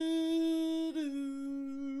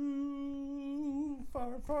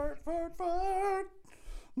Fart. Farty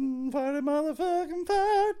motherfucking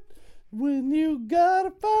fart. When you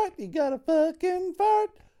gotta fart, you gotta fucking fart.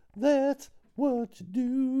 That's what you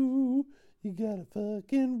do. You gotta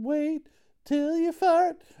fucking wait till you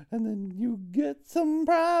fart, and then you get some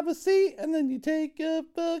privacy, and then you take a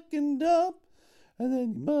fucking dump, and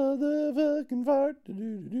then you motherfucking fart.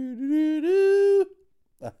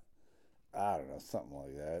 I don't know, something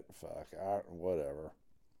like that. Fuck, whatever.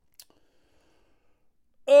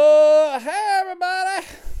 Hey everybody.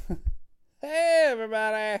 Hey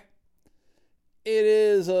everybody. It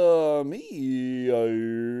is me,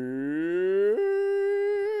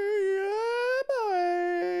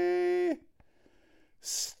 boy,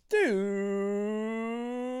 Stu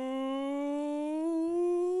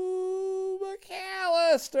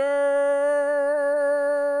McAllister.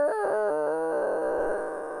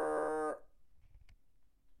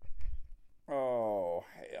 Oh,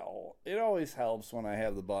 hell. It always helps when I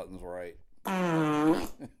have the buttons right.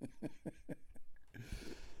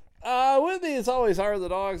 With me, it's always Art the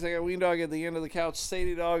dogs. I got Ween Dog at the end of the couch.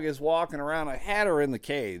 Sadie Dog is walking around. I had her in the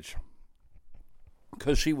cage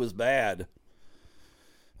because she was bad.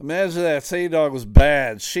 Imagine that. Sadie Dog was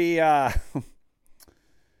bad. She, I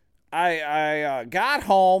got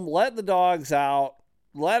home, let the dogs out,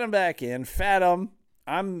 let them back in, fed them.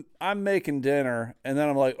 I'm making dinner, and then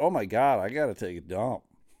I'm like, oh my God, I got to take a dump.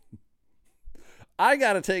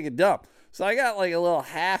 So I got like a little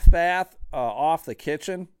half bath off the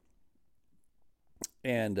kitchen.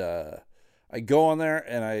 And I go in there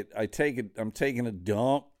and I'm taking a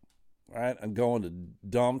dump, right? I'm going to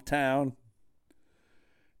dump town.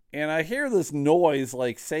 And I hear this noise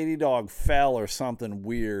like Sadie Dog fell or something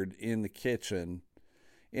weird in the kitchen.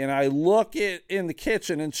 And I look in the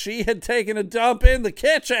kitchen and she had taken a dump in the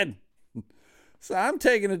kitchen. So I'm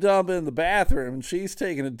taking a dump in the bathroom and she's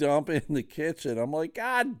taking a dump in the kitchen. I'm like,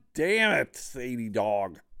 God damn it, Sadie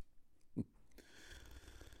Dog.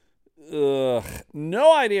 Ugh,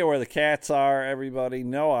 no idea where the cats are, everybody.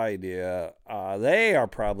 No idea. They are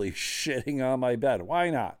probably shitting on my bed. Why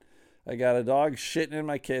not? I got a dog shitting in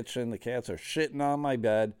my kitchen. The cats are shitting on my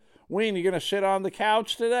bed. Ween, you gonna shit on the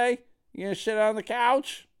couch today? You gonna shit on the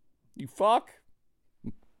couch? You fuck?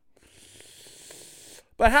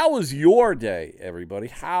 But how was your day, everybody?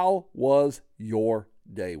 How was your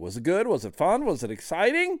day? Was it good? Was it fun? Was it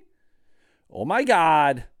exciting? Oh my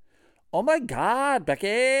God. Oh my God,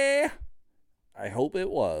 Becky. I hope it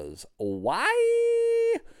was.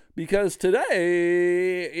 Why? Because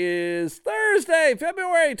today is Thursday,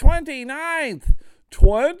 February 29th,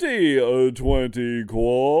 2020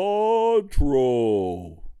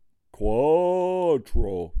 Quattro.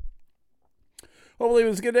 Hopefully it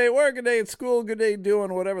was a good day at work, good day at school, good day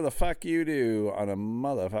doing whatever the fuck you do on a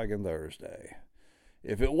motherfucking Thursday.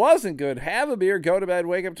 If it wasn't good, have a beer, go to bed,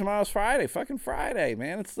 wake up. Tomorrow's Friday. Fucking Friday,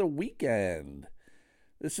 man. It's the weekend.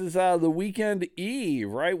 This is the weekend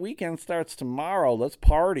eve, right? Weekend starts tomorrow. Let's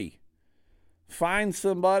party. Find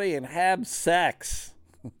somebody and have sex.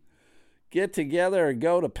 Get together and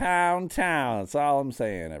go to Pound Town. That's all I'm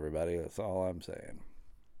saying, everybody. That's all I'm saying.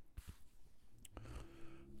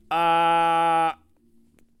 If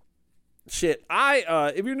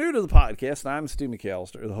you're new to the podcast, I'm Stu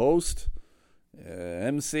McAllister, the host.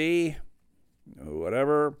 MC,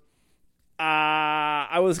 whatever.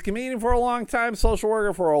 I was a comedian for a long time, social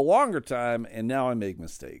worker for a longer time, and now I make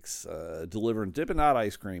mistakes, delivering Dippin' Dot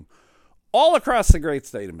ice cream all across the great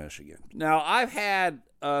state of Michigan. Now, I've had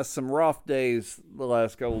some rough days the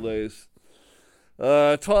last couple of days.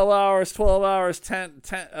 12 hours, 12 hours,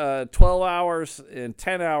 12 hours, and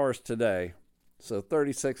 10 hours today. So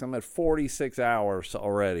 36, I'm at 46 hours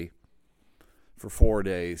already for 4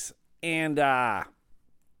 days. And I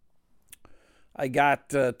got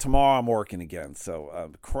tomorrow I'm working again, so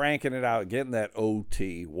I'm cranking it out, getting that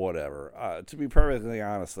OT, whatever. To be perfectly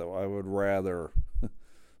honest, though, I would rather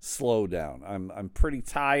slow down. I'm pretty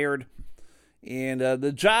tired, and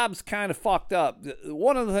the job's kind of fucked up.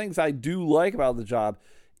 One of the things I do like about the job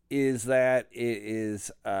is that it's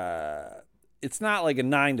not like a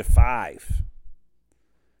 9 to 5.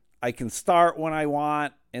 I can start when I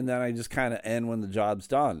want, and then I just kind of end when the job's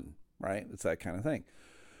done. Right? It's that kind of thing.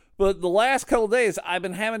 But the last couple of days, I've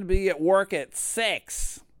been having to be at work at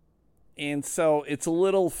 6. And so it's a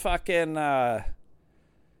little fucking, my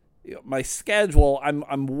schedule,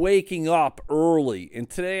 I'm waking up early. And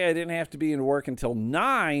today I didn't have to be in work until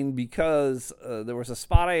 9 because there was a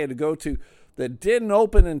spot I had to go to that didn't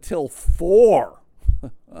open until 4.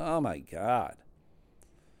 Oh my God.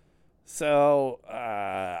 So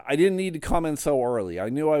I didn't need to come in so early. I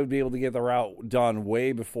knew I would be able to get the route done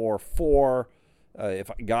way before 4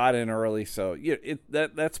 if I got in early. So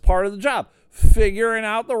that's part of the job. Figuring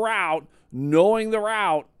out the route, knowing the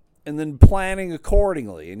route, and then planning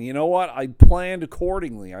accordingly. And you know what? I planned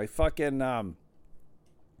accordingly. I fucking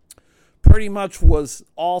pretty much was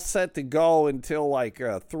all set to go until like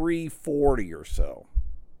 3:40 or so.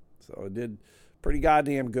 So I did pretty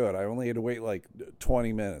goddamn good. I only had to wait like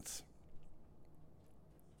 20 minutes.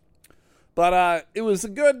 But it was a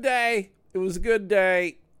good day. It was a good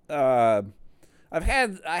day. I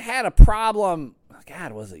had a problem.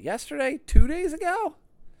 God, was it yesterday? 2 days ago?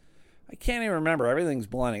 I can't even remember. Everything's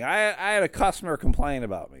blending. I had a customer complain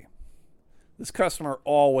about me. This customer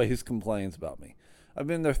always complains about me. I've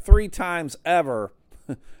been there 3 times ever,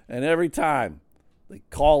 and every time they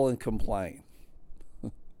call and complain.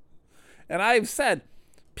 And I've said,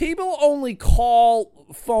 people only call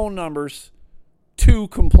phone numbers to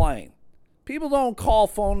complain. People don't call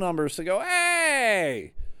phone numbers to go,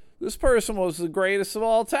 hey, this person was the greatest of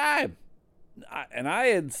all time. And I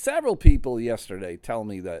had several people yesterday tell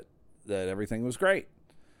me that everything was great.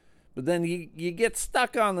 But then you get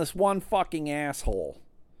stuck on this one fucking asshole,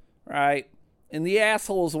 right? And the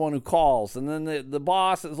asshole is the one who calls. And then the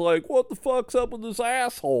boss is like, what the fuck's up with this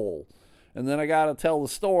asshole? And then I got to tell the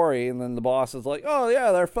story. And then the boss is like, oh,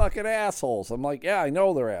 yeah, they're fucking assholes. I'm like, yeah, I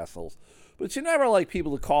know they're assholes. But you never like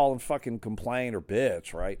people to call and fucking complain or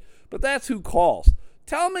bitch, right? But that's who calls.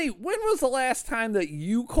 Tell me, when was the last time that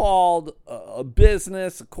you called a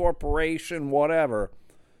business, a corporation, whatever,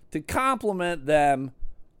 to compliment them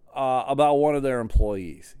about one of their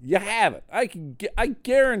employees? You haven't. I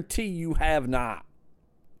guarantee you have not.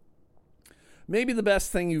 Maybe the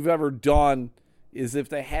best thing you've ever done is if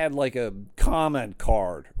they had like a comment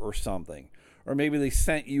card or something. Or maybe they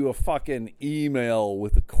sent you a fucking email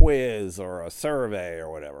with a quiz or a survey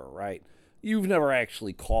or whatever, right? You've never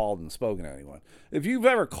actually called and spoken to anyone. If you've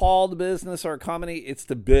ever called a business or a company, it's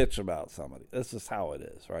to bitch about somebody. This is how it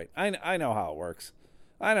is, right? I know how it works.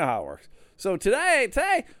 I know how it works. So today,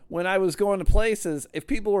 when I was going to places, if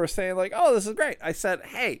people were saying like, oh, this is great, I said,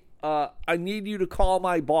 hey, I need you to call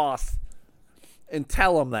my boss and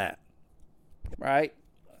tell him that, right?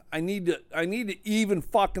 I need to even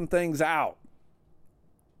fucking things out.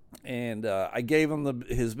 And I gave him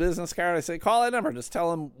his business card. I said, call that number. Just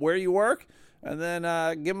tell him where you work, and then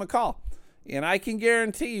give him a call. And I can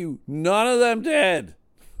guarantee you, none of them did.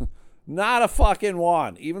 Not a fucking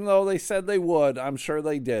one. Even though they said they would, I'm sure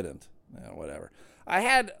they didn't. Whatever.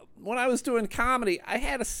 When I was doing comedy, I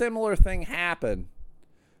had a similar thing happen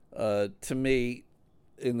to me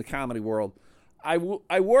in the comedy world. I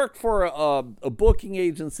worked for a booking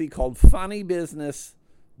agency called Funny Business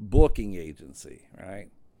Booking Agency, right?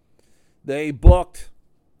 They booked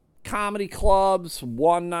comedy clubs,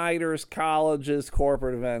 one-nighters, colleges,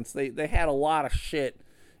 corporate events. They had a lot of shit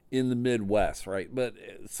in the Midwest, right? But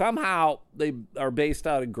somehow they are based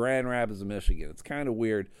out of Grand Rapids, Michigan. It's kind of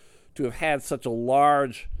weird to have had such a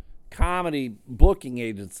large comedy booking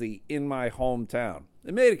agency in my hometown.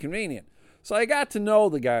 It made it convenient. So I got to know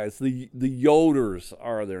the guys. The Yoders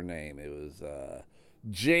are their name. It was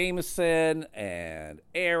Jameson and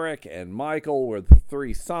Eric and Michael were the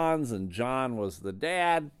 3 sons, and John was the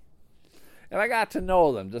dad. And I got to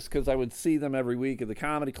know them just because I would see them every week at the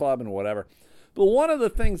comedy club and whatever. But one of the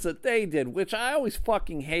things that they did, which I always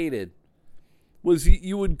fucking hated, was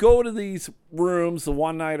you would go to these rooms, the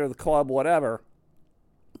one night or the club, whatever,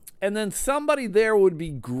 and then somebody there would be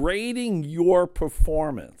grading your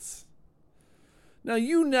performance. Now,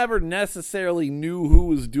 you never necessarily knew who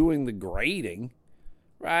was doing the grading,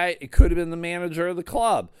 right? It could have been the manager of the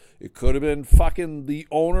club. It could have been fucking the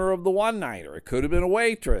owner of the one-nighter. It could have been a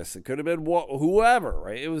waitress. It could have been whoever,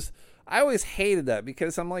 right? I always hated that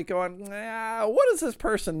because I'm like going, what does this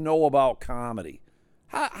person know about comedy?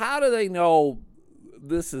 How do they know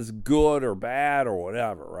this is good or bad or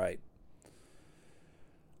whatever, right?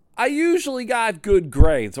 I usually got good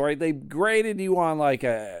grades, right? They graded you on like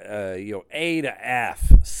a A to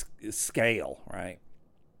F scale, right?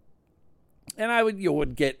 And I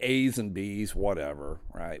would get A's and B's, whatever,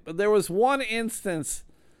 right? But there was one instance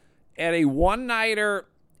at a one-nighter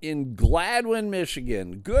in Gladwin,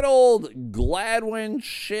 Michigan, good old Gladwin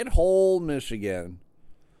shithole, Michigan,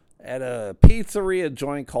 at a pizzeria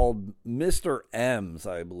joint called Mr. M's,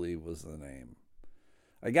 I believe was the name.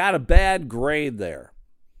 I got a bad grade there.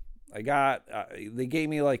 They gave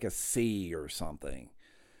me like a C or something.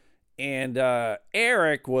 And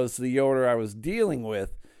Eric was the owner I was dealing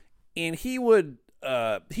with, and he would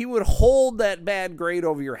hold that bad grade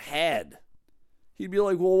over your head. He'd be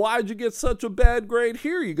like, well, why'd you get such a bad grade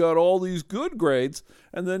here? You got all these good grades.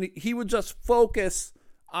 And then he would just focus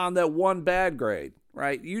on that one bad grade.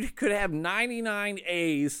 right? You could have 99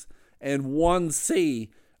 A's and 1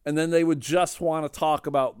 C, and then they would just want to talk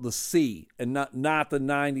about the C and not the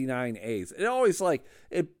 99 A's. It always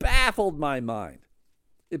it baffled my mind.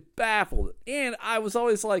 It baffled it. And I was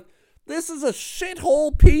always like, this is a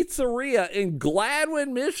shithole pizzeria in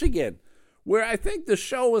Gladwin, Michigan, where I think the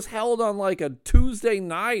show was held on a Tuesday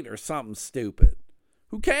night or something stupid.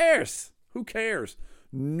 Who cares? Who cares?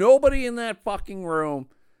 Nobody in that fucking room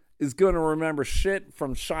is going to remember shit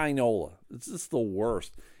from Shinola. It's just the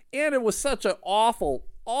worst. And it was such an awful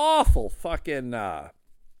fucking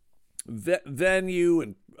venue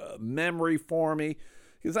and memory for me.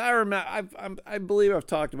 Because I remember, I believe I've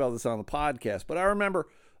talked about this on the podcast, but I remember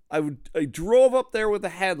I drove up there with the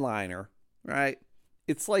headliner, right?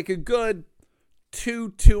 It's like a good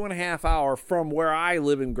 2.5 hour from where I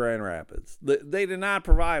live in Grand Rapids. They did not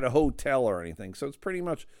provide a hotel or anything, so it's pretty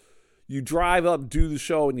much you drive up, do the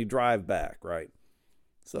show, and you drive back, right?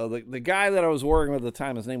 So the guy that I was working with at the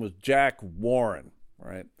time, his name was Jack Warren,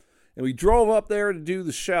 right? And we drove up there to do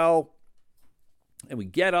the show, and we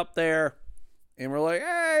get up there, and we're like,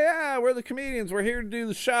 hey, yeah, we're the comedians. We're here to do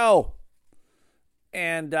the show.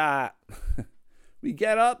 And we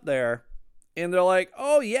get up there, and they're like,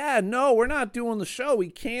 oh, yeah, no, we're not doing the show. We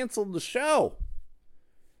canceled the show.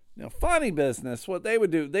 Now, funny business, what they would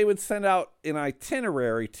do, they would send out an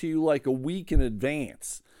itinerary to you a week in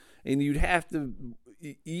advance. And you'd have to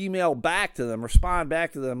email back to them, respond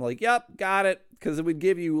back to them yep, got it. Because it would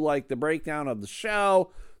give you the breakdown of the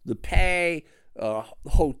show, the pay,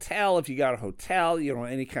 hotel, if you got a hotel,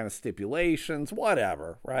 any kind of stipulations,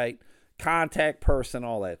 whatever, right? Contact person,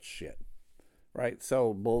 all that shit. Right,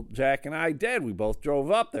 so both Jack and I did. We both drove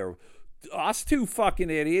up there. Us two fucking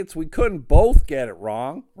idiots. We couldn't both get it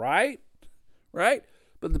wrong, right? Right?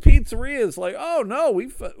 But the pizzeria is like, oh no,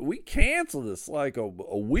 we canceled this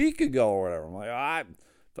a week ago or whatever. I'm like,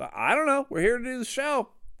 I don't know. We're here to do the show.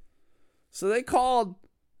 So they called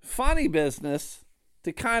Funny Business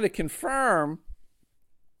to kind of confirm.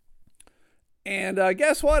 And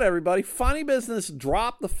guess what, everybody? Funny Business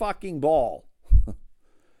dropped the fucking ball.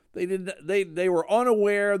 They were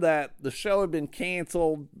unaware that the show had been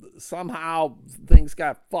canceled. Somehow things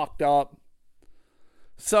got fucked up.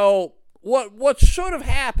 So what should have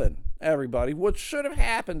happened, everybody? What should have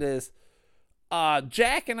happened is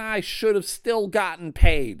Jack and I should have still gotten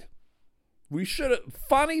paid.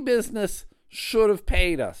 Funny Business should have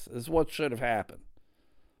paid us, is what should have happened.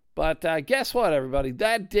 But guess what, everybody?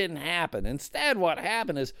 That didn't happen. Instead, what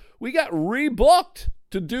happened is we got rebooked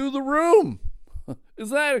to do the room.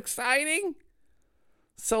 Isn't that exciting?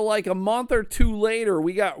 So a month or two later,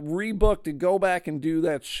 we got rebooked to go back and do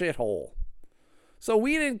that shithole. So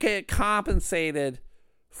we didn't get compensated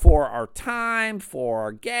for our time, for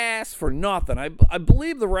our gas, for nothing. I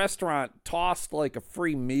believe the restaurant tossed a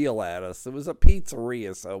free meal at us. It was a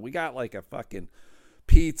pizzeria, so we got a fucking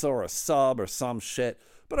pizza or a sub or some shit.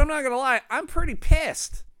 But I'm not going to lie, I'm pretty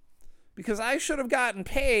pissed because I should have gotten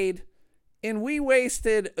paid. And we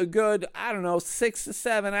wasted a good, 6 to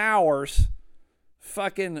 7 hours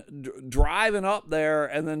fucking driving up there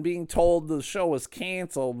and then being told the show was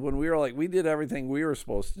canceled when we were we did everything we were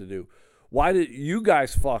supposed to do. Why did you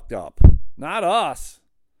guys fucked up? Not us.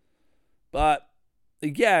 But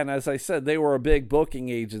again, as I said, they were a big booking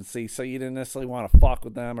agency, so you didn't necessarily want to fuck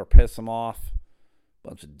with them or piss them off.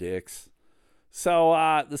 Bunch of dicks. So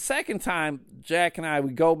the second time, Jack and I,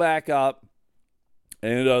 we go back up.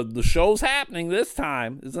 And the show's happening this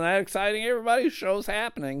time. Isn't that exciting, everybody? The show's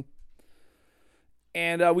happening.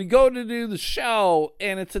 And we go to do the show,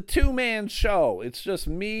 and it's a 2-man show. It's just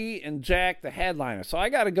me and Jack, the headliner. So I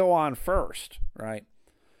got to go on first, right?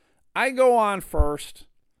 I go on first,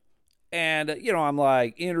 and, I'm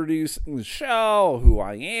introducing the show, who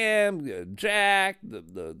I am, Jack,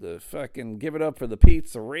 the fucking give it up for the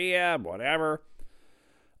pizzeria, whatever.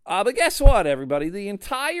 But guess what, everybody? The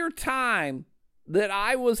entire time that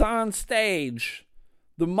I was on stage,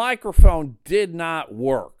 the microphone did not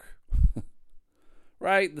work.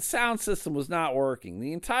 Right? The sound system was not working.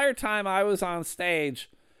 The entire time I was on stage,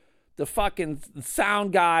 the fucking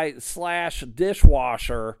sound guy /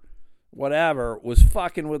 dishwasher, whatever, was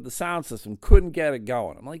fucking with the sound system. Couldn't get it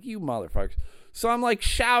going. I'm like, you motherfuckers. So I'm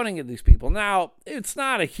shouting at these people. Now, it's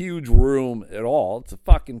not a huge room at all. It's a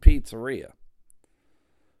fucking pizzeria.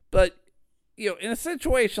 But in a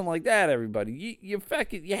situation like that, everybody, you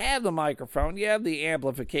have the microphone, you have the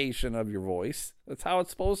amplification of your voice. That's how it's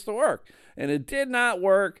supposed to work. And it did not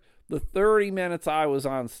work the 30 minutes I was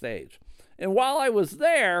on stage. And while I was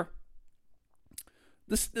there,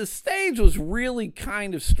 the stage was really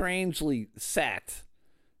kind of strangely set.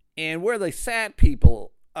 And where they sat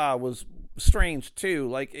people was strange too.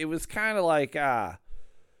 Like, it was kind of like,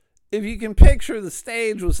 if you can picture the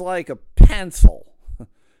stage was like a pencil.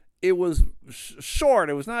 It was short.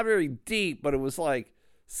 It was not very deep, but it was like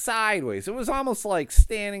sideways. It was almost like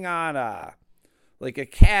standing on like a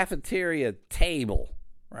cafeteria table,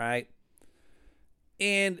 right?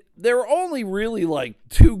 And there were only really like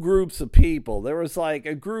two groups of people. There was like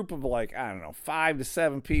a group of like, I don't know, 5 to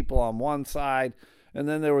 7 people on one side. And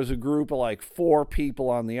then there was a group of like 4 people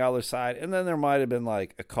on the other side. And then there might have been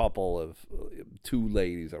like a couple of 2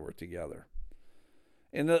 ladies that were together.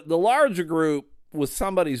 And the larger group was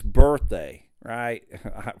somebody's birthday, right?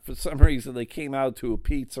 For some reason, they came out to a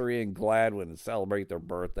pizzeria in Gladwin to celebrate their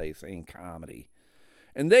birthday, saying comedy.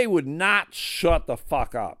 And they would not shut the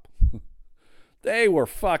fuck up. They were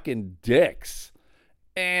fucking dicks.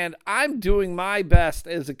 And I'm doing my best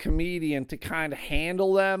as a comedian to kind of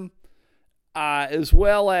handle them, as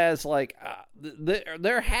well as like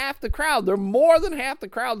they're half the crowd. They're more than half the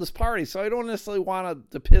crowd this party, so I don't necessarily want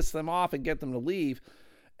to piss them off and get them to leave.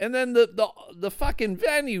 And then the fucking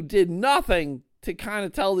venue did nothing to kind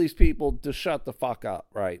of tell these people to shut the fuck up,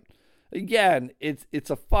 right? Again, it's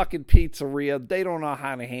a fucking pizzeria. They don't know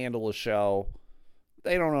how to handle a show.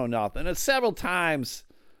 They don't know nothing. And several times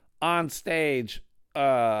on stage,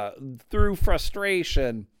 through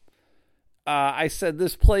frustration, I said,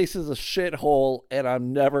 this place is a shithole and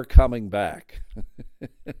I'm never coming back.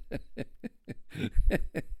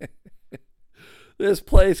 This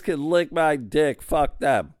place can lick my dick. Fuck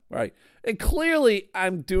them. Right. And clearly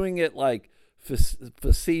I'm doing it like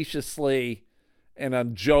facetiously and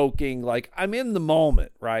I'm joking. Like, I'm in the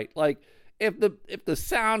moment, right? Like, if the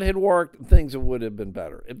sound had worked, things would have been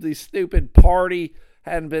better. If the stupid party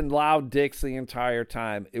hadn't been loud dicks the entire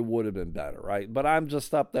time, it would have been better, right? But I'm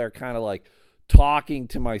just up there kind of like talking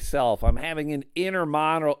to myself. I'm having an inner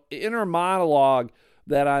monologue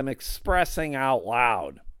that I'm expressing out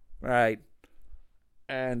loud, right?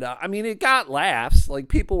 And, I mean, it got laughs. Like,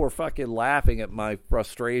 people were fucking laughing at my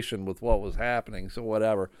frustration with what was happening, so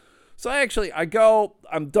whatever. So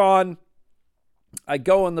I'm done. I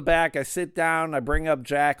go in the back, I sit down, I bring up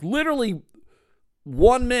Jack. Literally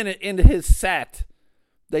 1 minute into his set,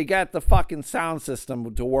 they got the fucking sound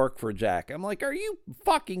system to work for Jack. I'm like, are you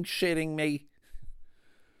fucking shitting me?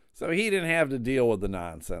 So he didn't have to deal with the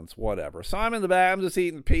nonsense, whatever. So I'm in the back, I'm just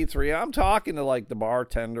eating the pizzeria. I'm talking to like the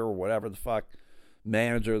bartender or whatever the fuck,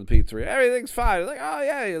 manager of the pizzeria. Everything's fine. Like, oh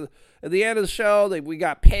yeah. At the end of the show, we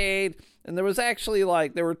got paid. And there was actually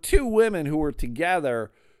there were 2 women who were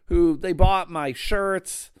together who they bought my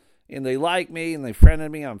shirts and they liked me and they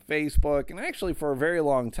friended me on Facebook. And actually for a very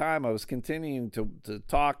long time, I was continuing to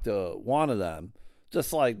talk to one of them,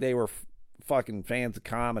 just like they were fucking fans of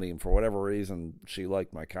comedy. And for whatever reason, she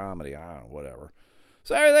liked my comedy. I don't know, whatever.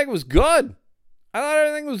 So everything was good. I thought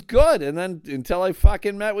everything was good. And then until I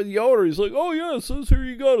fucking met with Yoder, he's like, oh yeah, it says here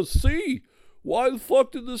you got to see. Why the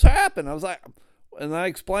fuck did this happen? I was like... And I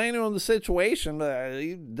explained to him the situation, but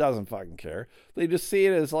he doesn't fucking care. They just see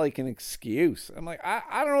it as like an excuse. I'm like, I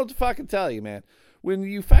don't know what to fucking tell you, man. When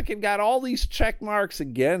you fucking got all these check marks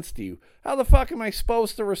against you, how the fuck am I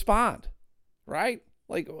supposed to respond? Right?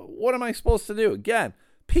 Like, what am I supposed to do? Again,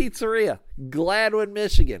 pizzeria, Gladwin,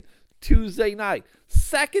 Michigan, Tuesday night.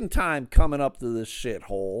 Second time coming up to this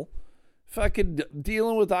shithole. Fucking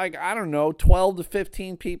dealing with, like, I don't know, 12 to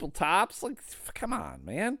 15 people tops. Like, come on,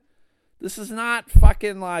 man. This is not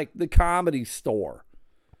fucking like the Comedy Store.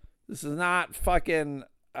 This is not fucking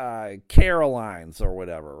Caroline's or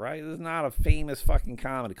whatever, right? This is not a famous fucking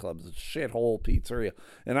comedy club. It's a shithole pizzeria.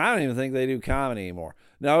 And I don't even think they do comedy anymore.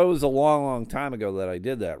 Now, it was a long, long time ago that I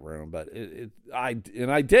did that room, but I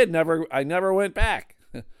never went back.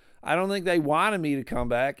 I don't think they wanted me to come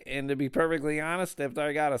back. And to be perfectly honest, if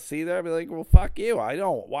I got a seat there, I'd be like, well, fuck you. I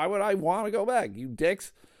don't. Why would I want to go back? You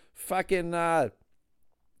dicks fucking...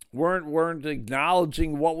 weren't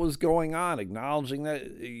acknowledging what was going on, acknowledging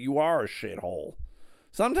that you are a shithole.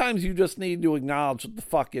 Sometimes you just need to acknowledge what the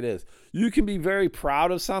fuck it is. You can be very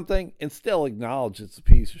proud of something and still acknowledge it's a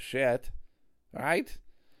piece of shit, right?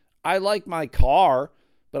 I like my car,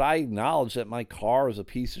 but I acknowledge that my car is a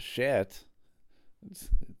piece of shit. It's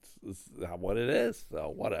what it is,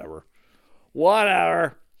 so whatever.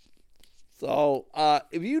 So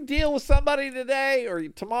if you deal with somebody today or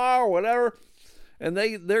tomorrow or whatever, and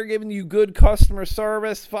they're giving you good customer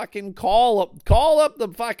service, fucking call up the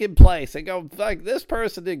fucking place and go, like, this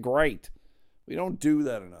person did great. We don't do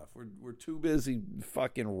that enough. We're too busy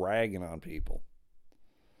fucking ragging on people.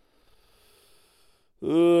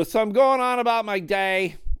 So I'm going on about my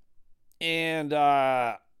day, and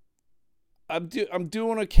I'm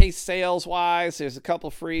doing okay sales wise. There's a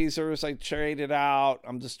couple freezers I traded out.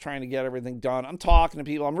 I'm just trying to get everything done. I'm talking to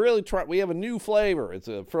people. I'm really trying. We have a new flavor. It's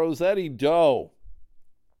a Frozetti dough,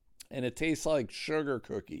 and it tastes like sugar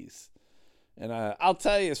cookies. And I'll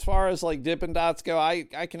tell you, as far as like Dippin' Dots go, I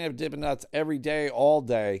can have Dippin' Dots every day, all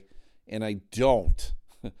day, and I don't.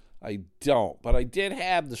 I don't. But I did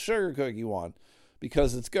have the sugar cookie one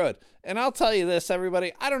because it's good. And I'll tell you this,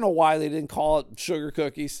 everybody. I don't know why they didn't call it sugar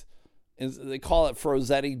cookies. They call it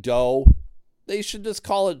Frozetti dough. They should just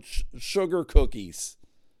call it sugar cookies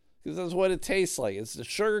because that's what it tastes like. It's the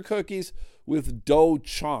sugar cookies with dough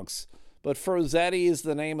chunks. But Frozetti is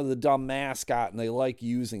the name of the dumb mascot, and they like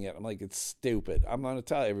using it. I'm like, it's stupid. I'm going to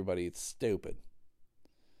tell everybody it's stupid.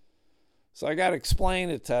 So I got to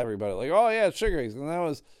explain it to everybody. Like, oh, yeah, it's sugar cookies. And I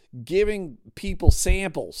was giving people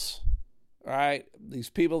samples, all right?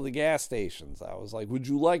 These people at the gas stations. I was like, would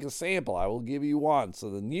you like a sample? I will give you one.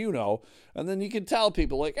 So then you know. And then you can tell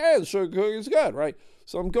people, like, hey, the sugar cookie is good, right?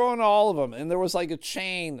 So I'm going to all of them. And there was like a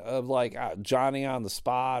chain of like Johnny on the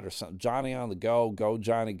spot or something. Johnny on the go,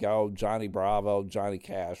 Johnny go, Johnny Bravo, Johnny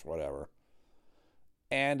Cash, whatever.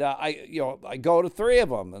 And I go to three of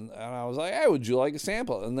them. And I was like, hey, would you like a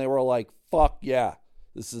sample? And they were like, fuck yeah.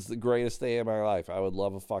 This is the greatest day of my life. I would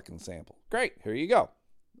love a fucking sample. Great. Here you go.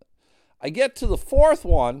 I get to the fourth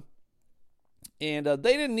one, and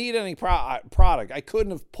they didn't need any product. I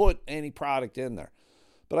couldn't have put any product in there.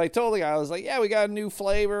 But I told the guy, I was like, yeah, we got a new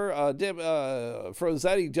flavor,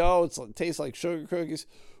 Frozetti dough. It tastes like sugar cookies.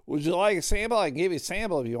 Would you like a sample? I can give you a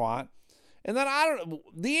sample if you want. And then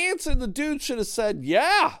the answer, the dude should have said,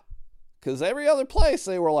 yeah. Because every other place,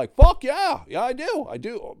 they were like, fuck yeah. Yeah, I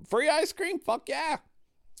do. Free ice cream? Fuck yeah.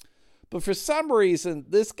 But for some reason,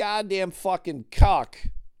 this goddamn fucking cuck,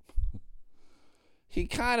 he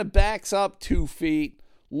kind of backs up 2 feet,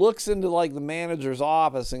 looks into like the manager's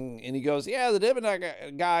office, and he goes, yeah, the Dippin' Dot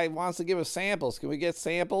guy wants to give us samples. Can we get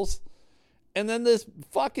samples? And then this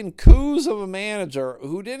fucking coos of a manager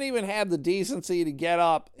who didn't even have the decency to get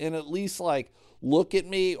up and at least like look at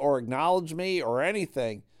me or acknowledge me or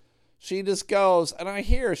anything. She just goes, and I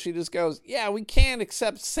hear she just goes, yeah, we can't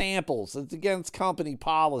accept samples. It's against company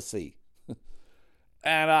policy.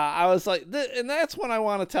 And I was like, and that's when I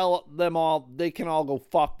want to tell them all, they can all go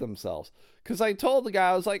fuck themselves. Because I told the guy,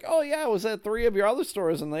 I was like, oh yeah, I was at 3 of your other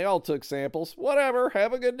stores and they all took samples. Whatever,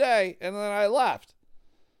 have a good day. And then I left.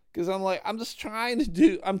 Because I'm like, I'm trying to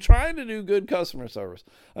do good customer service.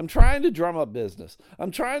 I'm trying to drum up business. I'm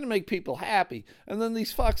trying to make people happy. And then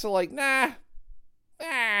these fucks are like, nah.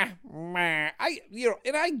 I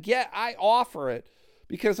offer it.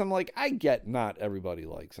 Because I'm like, I get not everybody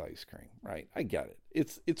likes ice cream, right? I get it.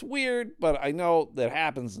 It's weird, but I know that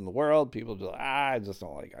happens in the world. People just I just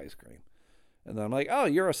don't like ice cream. And then I'm like, oh,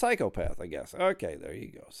 you're a psychopath, I guess. Okay, there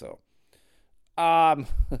you go. So, so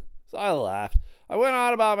I laughed. I went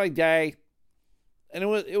on about my day, and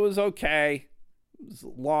it was okay. It was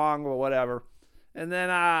long or whatever. And then,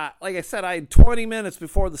 like I said, I had 20 minutes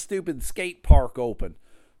before the stupid skate park opened.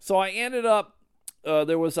 So I ended up,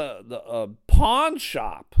 there was a pawn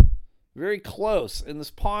shop very close, and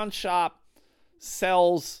this pawn shop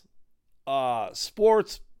sells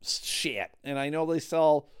sports shit. And I know they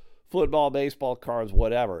sell football, baseball cards,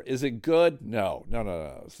 whatever. Is it good? No.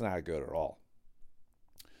 It's not good at all.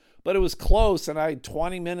 But it was close, and I had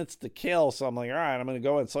 20 minutes to kill, so I'm like, all right, I'm going to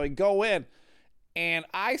go in. So I go in, and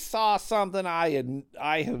I saw something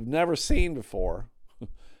I have never seen before,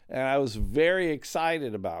 and I was very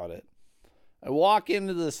excited about it. I walk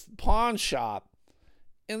into this pawn shop,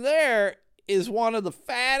 and there is one of the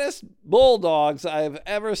fattest bulldogs I have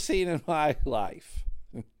ever seen in my life.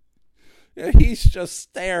 And he's just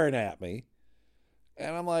staring at me,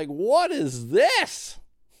 and I'm like, what is this?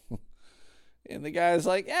 And the guy's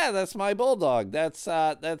like, yeah, that's my bulldog. That's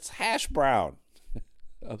Hash Brown.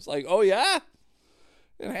 I was like, oh, yeah?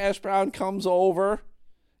 And Hash Brown comes over,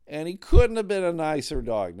 and he couldn't have been a nicer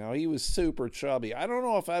dog. Now, he was super chubby. I don't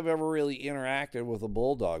know if I've ever really interacted with a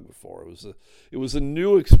bulldog before. It was a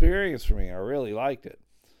new experience for me. I really liked it.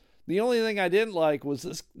 The only thing I didn't like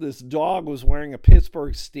was this dog was wearing a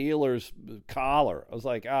Pittsburgh Steelers collar. I was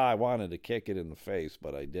like, I wanted to kick it in the face,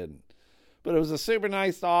 but I didn't. But it was a super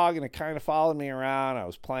nice dog, and it kind of followed me around. I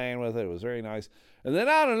was playing with it. It was very nice. And then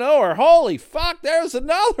out of nowhere, holy fuck, there's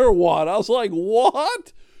another one. I was like,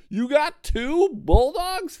 what? You got 2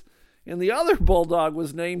 bulldogs? And the other bulldog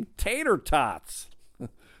was named Tater Tots.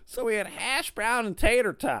 So we had Hash Brown and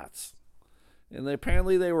Tater Tots. And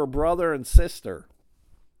apparently they were brother and sister.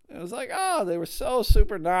 And I was like, oh, they were so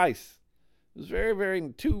super nice. It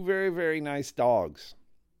was 2 very, very nice dogs.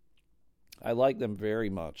 I liked them very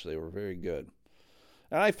much. They were very good.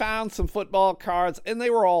 And I found some football cards, and they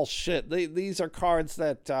were all shit. These are cards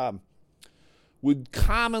that would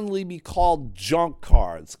commonly be called junk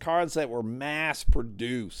cards that were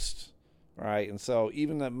mass-produced, right? And so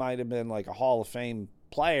even that might have been like a Hall of Fame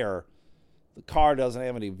player, the card doesn't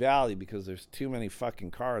have any value because there's too many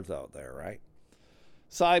fucking cards out there, right?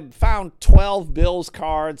 So I found 12 Bills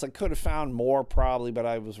cards. I could have found more probably, but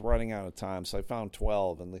I was running out of time, so I found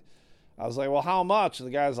 12. And I was like, well, how much? And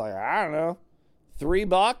the guy's like, I don't know,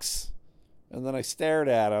 $3? And then I stared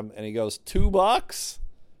at him, and he goes, $2?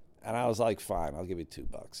 And I was like, fine, I'll give you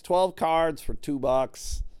 $2. 12 cards for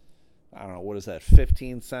 $2. I don't know, what is that,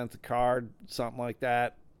 15 cents a card, something like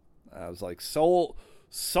that. I was like, sold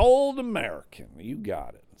American. You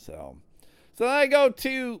got it. So then I go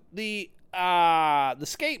to the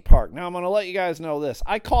skate park. Now I'm going to let you guys know this.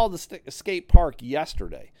 I called the skate park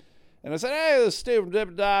yesterday. And I said, hey, this is Steve from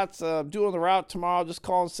Dippin' Dots. I'm doing the route tomorrow. Just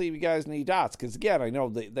call and see if you guys need dots. Because, again, I know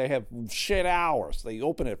they have shit hours. They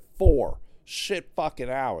open at 4. Shit fucking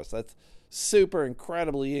hours. That's super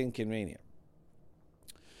incredibly inconvenient.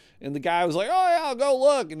 And the guy was like, oh, yeah, I'll go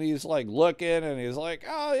look. And he's like looking, and he's like,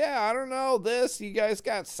 oh, yeah, I don't know this. You guys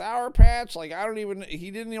got Sour Patch? Like,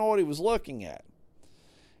 he didn't know what he was looking at.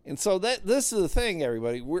 And so this is the thing,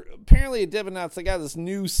 everybody. Apparently at Dippin' Dots, they got this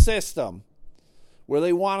new system where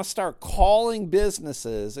they want to start calling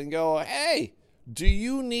businesses and go, hey, do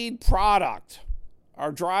you need product?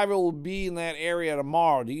 Our driver will be in that area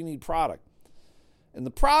tomorrow. Do you need product? And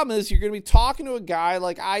the problem is you're going to be talking to a guy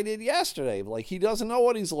like I did yesterday. Like, he doesn't know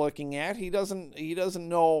what he's looking at. He doesn't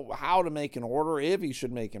know how to make an order, if he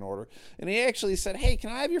should make an order. And he actually said, hey, can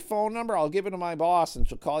I have your phone number? I'll give it to my boss and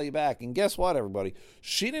she'll call you back. And guess what, everybody?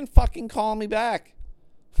 She didn't fucking call me back.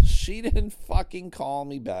 She didn't fucking call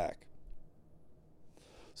me back.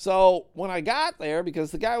 So when I got there,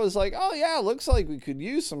 because the guy was like, oh, yeah, looks like we could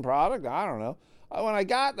use some product. I don't know. When I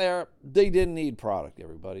got there, they didn't need product,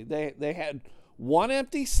 everybody. They had one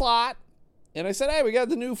empty slot, and I said, hey, we got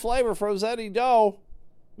the new flavor for Rossetti dough.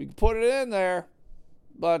 We can put it in there.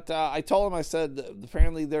 But I told him, I said,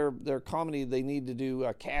 apparently their company, they need to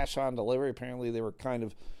do cash on delivery. Apparently they were kind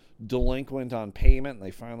of delinquent on payment, and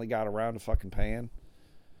they finally got around to fucking paying.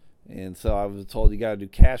 And so I was told you got to do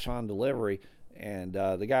cash on delivery. And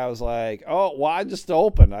the guy was like, oh, well, I just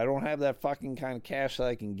opened. I don't have that fucking kind of cash that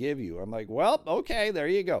I can give you. I'm like, well, okay, there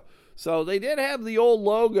you go. So they did have the old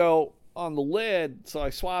logo on the lid, so I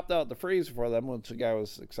swapped out the freezer for them, which the guy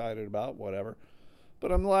was excited about, whatever.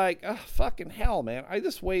 But I'm like, oh, fucking hell, man. I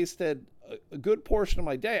just wasted a good portion of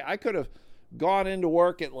my day. I could have gone into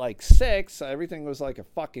work at like 6. Everything was like a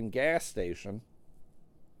fucking gas station.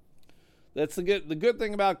 That's the good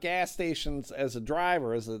thing about gas stations as a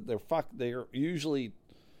driver is that they're usually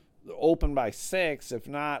open by 6, if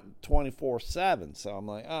not 24/7. So I'm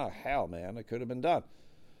like, oh, hell, man, it could have been done.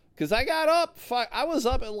 Because I got up, I was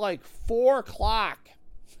up at like 4 o'clock.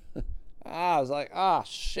 I was like, oh,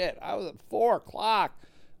 shit. I was at 4 o'clock.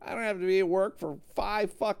 I don't have to be at work for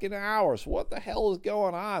 5 fucking hours. What the hell is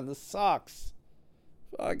going on? This sucks.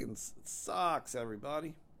 Fucking sucks,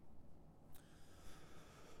 everybody.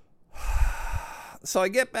 So I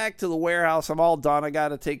get back to the warehouse. I'm all done. I got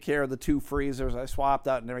to take care of the 2 freezers. I swapped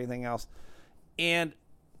out and everything else. And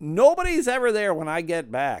nobody's ever there when I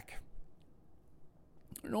get back.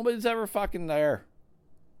 Nobody's ever fucking there.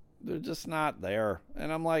 They're just not there.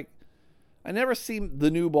 And I'm like, I never see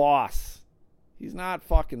the new boss. He's not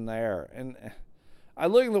fucking there. And I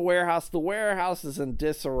look in the warehouse. The warehouse is in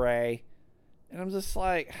disarray. And I'm just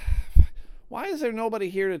like, why is there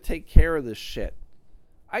nobody here to take care of this shit?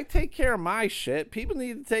 I take care of my shit. People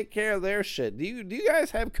need to take care of their shit. Do you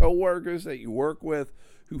guys have coworkers that you work with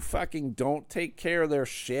who fucking don't take care of their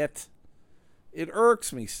shit? It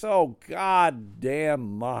irks me so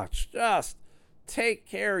goddamn much. Just take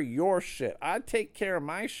care of your shit. I take care of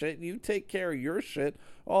my shit, and you take care of your shit.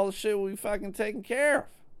 All the shit will be fucking taken care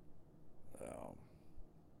of. So,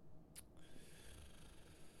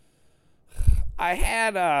 I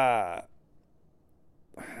had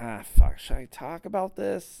fuck, should I talk about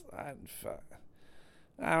this? I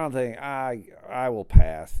don't think I will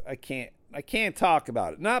pass. I can't talk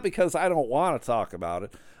about it. Not because I don't want to talk about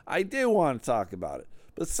it. I do want to talk about it.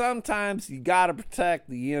 But sometimes you got to protect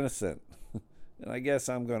the innocent. And I guess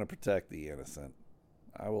I'm going to protect the innocent.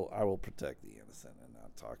 I will protect the innocent and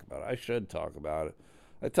not talk about it. I should talk about it.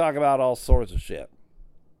 I talk about all sorts of shit.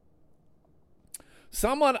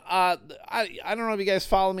 Someone, I don't know if you guys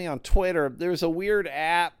follow me on Twitter. There's a weird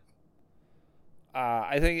app.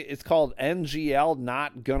 I think it's called NGL,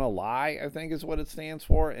 Not Gonna Lie, I think is what it stands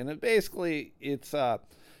for. And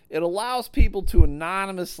it allows people to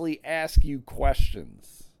anonymously ask you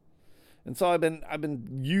questions. And so I've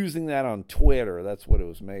been using that on Twitter. That's what it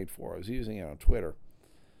was made for. I was using it on Twitter.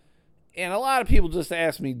 And a lot of people just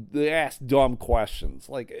ask dumb questions.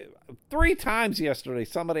 Like 3 times yesterday,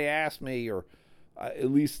 somebody asked me, or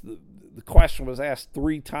at least the question was asked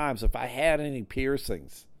 3 times, if I had any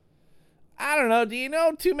piercings. I don't know. Do you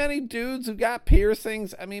know too many dudes who got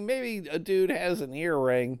piercings? I mean, maybe a dude has an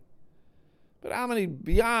earring. But how many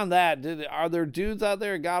beyond that? Are there dudes out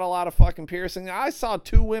there who got a lot of fucking piercings? I saw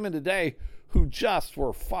 2 women today who just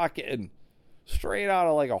were fucking straight out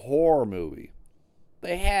of like a horror movie.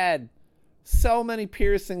 They had so many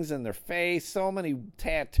piercings in their face, so many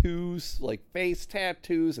tattoos, like face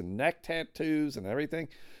tattoos and neck tattoos and everything.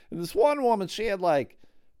 And this one woman, she had like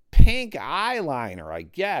pink eyeliner, I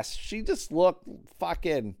guess. She just looked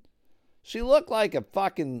fucking... She looked like a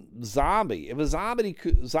fucking zombie. If a zombie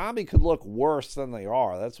could look worse than they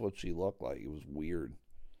are, that's what she looked like. It was weird.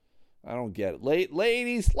 I don't get it.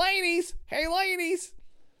 Ladies, hey ladies,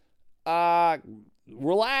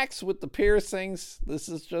 relax with the piercings. This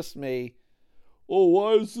is just me. Oh,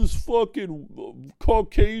 why is this fucking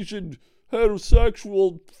Caucasian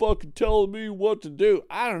heterosexual fucking telling me what to do?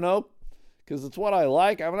 I don't know, because it's what I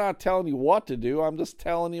like. I'm not telling you what to do. I'm just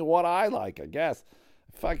telling you what I like, I guess.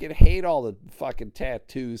 Fucking hate all the fucking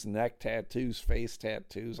tattoos, neck tattoos, face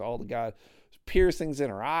tattoos, all the guys. Piercings in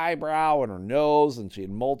her eyebrow and her nose, and she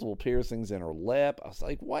had multiple piercings in her lip. I was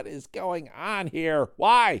like, what is going on here?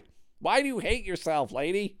 Why? Why do you hate yourself,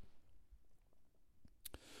 lady?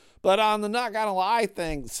 But on the not gonna lie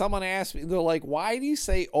thing, someone asked me, they're like, why do you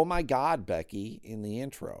say, oh my God, Becky, in the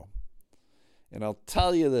intro? And I'll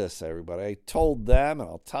tell you this, everybody. I told them, and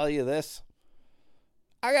I'll tell you this.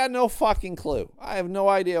 I got no fucking clue. I have no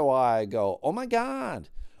idea why I go, oh my God,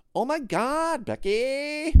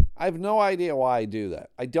 Becky. I have no idea why I do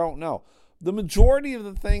that. I don't know. The majority of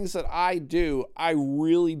the things that I do, I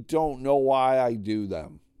really don't know why I do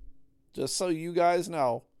them. Just so you guys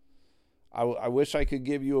know. I wish I could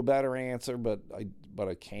give you a better answer, but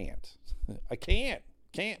I can't. I can't,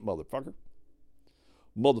 motherfucker.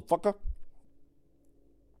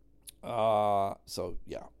 So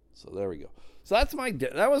yeah. So there we go. So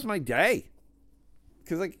that was my day.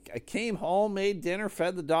 Because I came home, made dinner,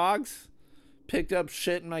 fed the dogs, picked up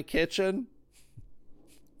shit in my kitchen.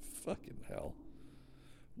 Fucking hell.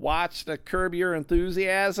 Watched Curb Your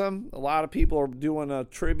Enthusiasm. A lot of people are doing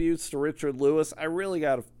tributes to Richard Lewis. I really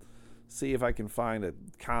got to see if I can find a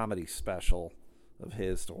comedy special of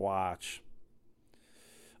his to watch.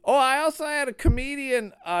 Oh, I also had a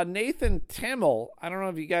comedian, Nathan Timmel. I don't know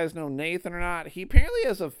if you guys know Nathan or not. He apparently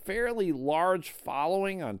has a fairly large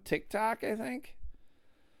following on TikTok, I think.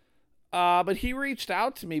 But he reached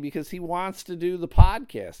out to me because he wants to do the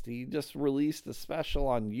podcast. He just released a special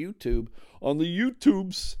on YouTube, on the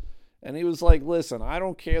YouTubes. And he was like, listen, I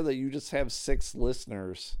don't care that you just have 6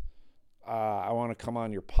 listeners. I want to come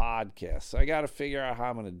on your podcast. So I got to figure out how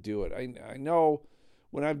I'm going to do it. I know...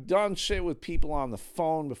 When I've done shit with people on the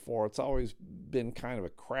phone before, it's always been kind of a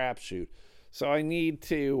crapshoot. So I need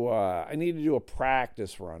to do a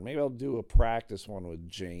practice run. Maybe I'll do a practice one with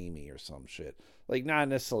Jamie or some shit. Like, not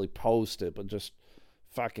necessarily post it, but just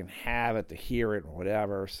fucking have it to hear it or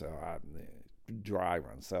whatever. So dry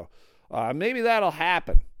run. So maybe that'll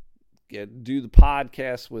happen. Do the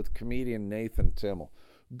podcast with comedian Nathan Timmel.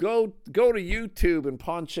 Go to YouTube and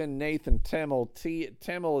punch in Nathan Timmel.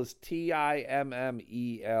 Timmel is Timmel,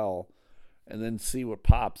 and then see what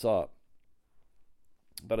pops up.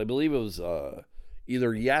 But I believe it was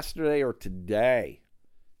either yesterday or today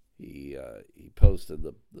he posted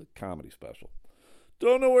the comedy special.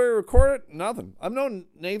 Don't know where he recorded it. Nothing. I've known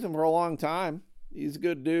Nathan for a long time. He's a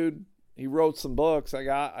good dude. He wrote some books.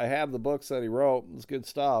 I have the books that he wrote. It's good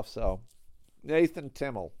stuff. So Nathan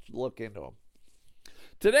Timmel, look into him.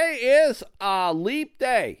 Today is Leap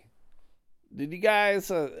Day. Did you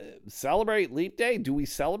guys celebrate Leap Day? Do we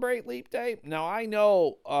celebrate Leap Day? Now, I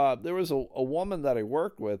know there was a woman that I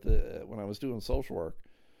worked with when I was doing social work.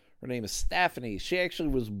 Her name is Stephanie. She actually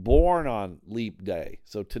was born on Leap Day.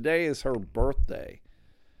 So today is her birthday.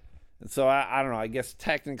 And so I don't know. I guess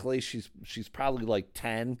technically she's probably like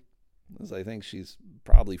 10. Because I think she's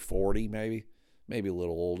probably 40 maybe a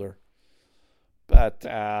little older. But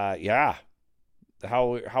yeah.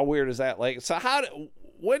 How weird is that? Like, so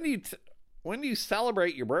when do you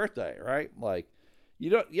celebrate your birthday, right? Like,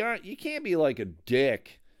 you can't be like a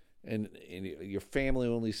dick and your family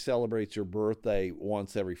only celebrates your birthday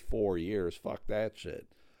once every 4 years. Fuck that shit.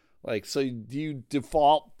 Like, so do you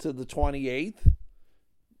default to the 28th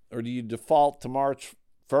or do you default to March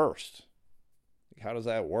 1st? How does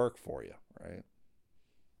that work for you, right?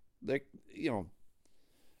 Like,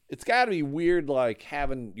 it's got to be weird, like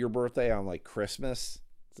having your birthday on like Christmas.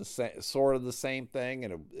 It's the same, sort of the same thing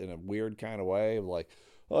in a weird kind of way. Like,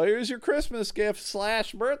 oh, here's your Christmas gift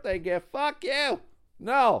 / birthday gift. Fuck you.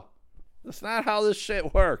 No, that's not how this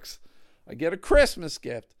shit works. I get a Christmas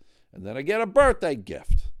gift, and then I get a birthday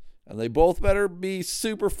gift, and they both better be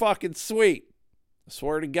super fucking sweet. I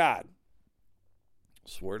swear to God. I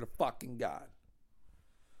swear to fucking God.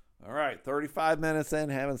 All right, 35 minutes in,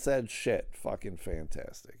 haven't said shit. Fucking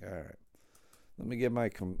fantastic. All right. Let me get my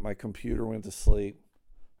computer went to sleep.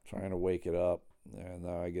 I'm trying to wake it up. And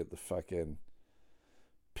now I get the fucking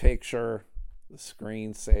picture, the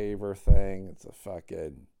screensaver thing. It's a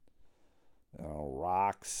fucking,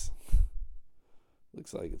 rocks.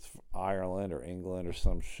 Looks like it's Ireland or England or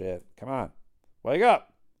some shit. Come on. Wake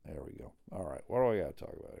up. There we go. All right. What do we got to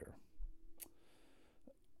talk about here?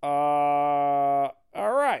 All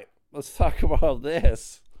right. Let's talk about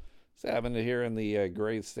this. It's happened here in the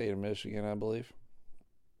great state of Michigan, I believe.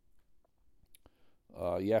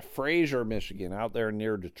 Fraser, Michigan, out there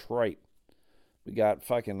near Detroit. We got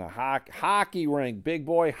fucking a hockey rink, big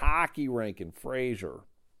boy hockey rink in Fraser.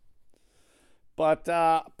 But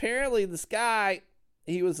apparently this guy,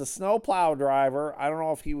 he was a snowplow driver. I don't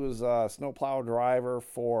know if he was a snowplow driver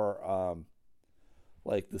for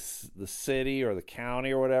like the city or the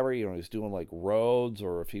county or whatever. He's doing like roads,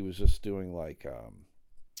 or if he was just doing like,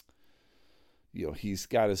 he's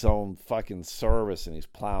got his own fucking service and he's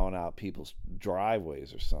plowing out people's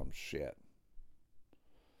driveways or some shit.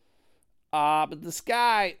 But this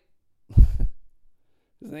guy,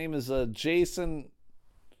 his name is Jason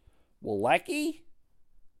Walecki,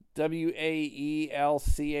 Waelchi,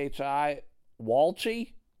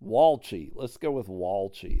 Walchi. Let's go with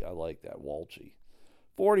Walchi. I like that, Walchi.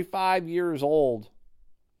 45 years old.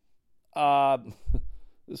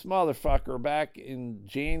 This motherfucker back in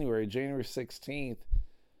January 16th,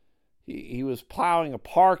 he was plowing a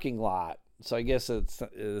parking lot. So I guess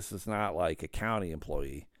this is not like a county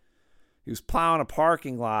employee. He was plowing a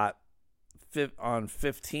parking lot on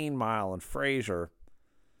 15 Mile in Fraser.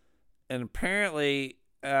 And apparently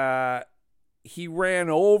he ran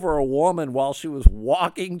over a woman while she was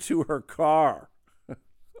walking to her car.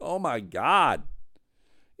 Oh my God.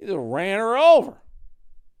 He just ran her over.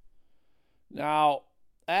 Now,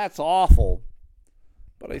 that's awful.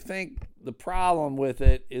 But I think the problem with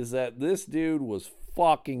it is that this dude was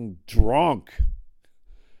fucking drunk.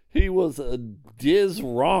 He was a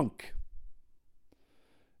diz-runk.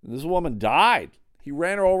 And this woman died. He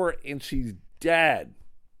ran her over and she's dead.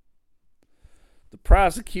 The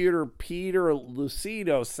prosecutor, Peter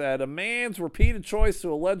Lucido, said a man's repeated choice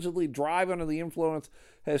to allegedly drive under the influence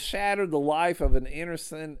has shattered the life of an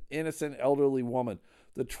innocent elderly woman.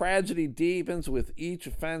 The tragedy deepens with each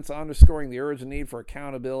offense, underscoring the urgent need for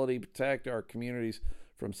accountability to protect our communities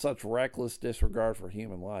from such reckless disregard for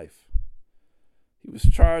human life. He was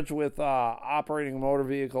charged with operating a motor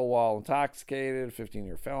vehicle while intoxicated,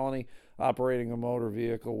 15-year felony, operating a motor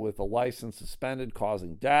vehicle with a license suspended,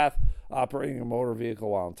 causing death, operating a motor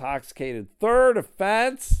vehicle while intoxicated, third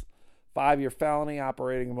offense, 5-year felony,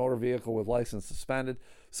 operating a motor vehicle with license suspended.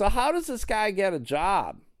 So how does this guy get a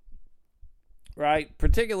job? Right?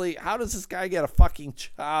 Particularly, how does this guy get a fucking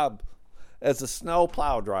job as a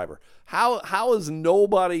snowplow driver? How is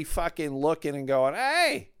nobody fucking looking and going,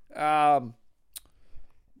 hey,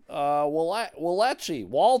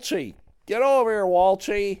 Walchi, get over here,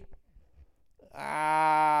 Walchi.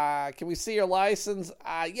 Can we see your license?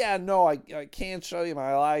 Yeah, no, I can't show you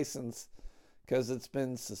my license because it's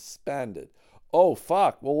been suspended. Oh,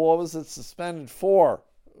 fuck. Well, what was it suspended for?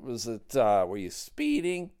 Was it, were you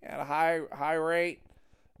speeding at a high rate?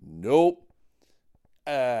 Nope.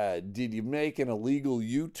 Did you make an illegal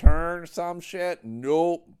U-turn or some shit?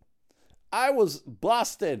 Nope. I was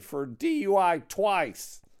busted for DUI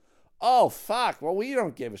twice. Oh, fuck. Well, we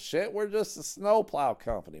don't give a shit. We're just a snowplow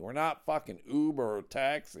company. We're not fucking Uber or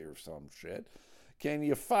taxi or some shit. Can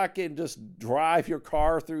you fucking just drive your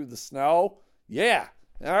car through the snow? Yeah.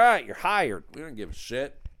 All right, you're hired. We don't give a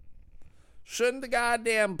shit. Shouldn't the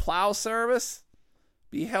goddamn plow service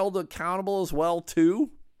be held accountable as well, too?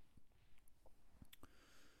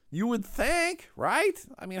 You would think, right?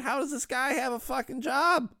 I mean, how does this guy have a fucking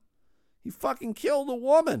job? He fucking killed a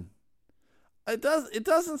woman. It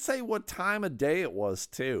doesn't say what time of day it was,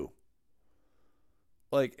 too.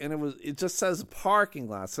 Like, and it just says a parking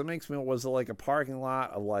lot. So it makes me, was it like a parking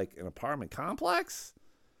lot of like an apartment complex?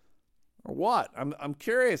 Or what? I'm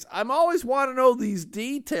curious. I'm always want to know these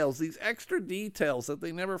details, these extra details that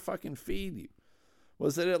they never fucking feed you.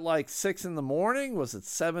 Was it at like 6 a.m? Was it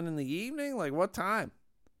 7 p.m? Like what time?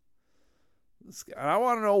 I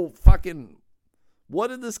want to know fucking What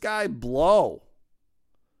did this guy blow?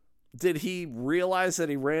 Did he realize that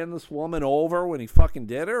he ran this woman over when he fucking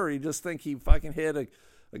did it? Or he just think he fucking hit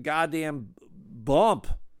a goddamn bump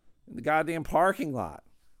in the goddamn parking lot?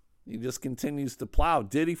 He just continues to plow.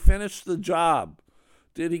 Did he finish the job?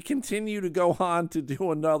 Did he continue to go on to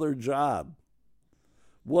do another job?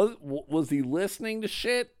 Was he listening to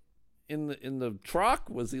shit in the truck?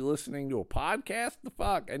 Was he listening to a podcast? The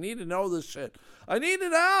fuck? I need to know this shit. I need to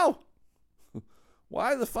know.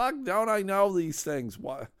 Why the fuck don't I know these things?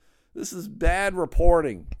 Why? This is bad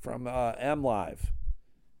reporting from MLive.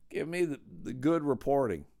 Give me the good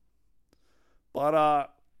reporting.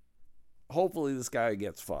 But hopefully this guy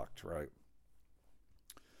gets fucked, right?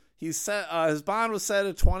 He's set. His bond was set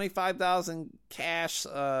at $25,000 cash.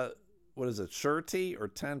 What is it, surety or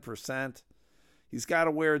 10%? He's got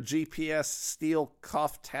to wear a GPS steel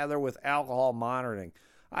cuff tether with alcohol monitoring.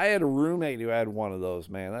 I had a roommate who had one of those,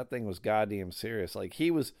 man. That thing was goddamn serious. Like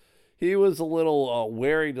he was a little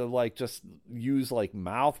wary to like just use like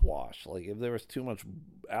mouthwash. Like if there was too much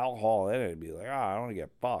alcohol in it, it'd be like, I don't want to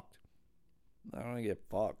get fucked. I don't want to get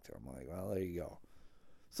fucked. I'm like, well, there you go.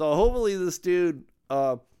 So hopefully this dude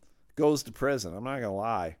goes to prison. I'm not gonna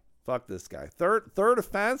lie. Fuck this guy. Third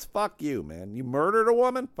offense? Fuck you, man. You murdered a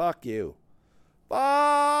woman? Fuck you.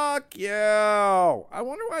 Fuck you. I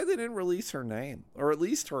wonder why they didn't release her name. Or at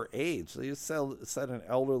least her age. They just said an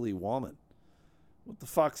elderly woman. What the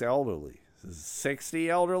fuck's elderly? Is 60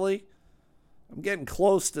 elderly? I'm getting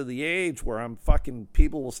close to the age where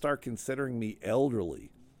people will start considering me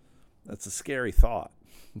elderly. That's a scary thought.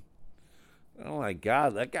 Oh my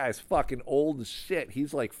God, that guy's fucking old as shit.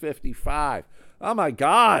 He's like 55. Oh my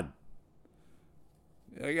God.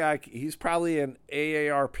 He's probably an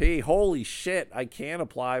AARP. Holy shit, I can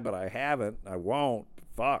apply, but I haven't. I won't.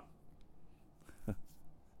 Fuck.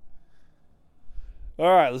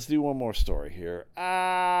 All right, let's do one more story here.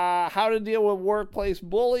 How to deal with workplace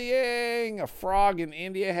bullying. A frog in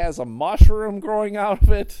India has a mushroom growing out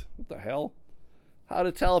of it. What the hell? How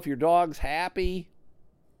to tell if your dog's happy.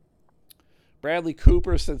 Bradley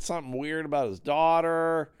Cooper said something weird about his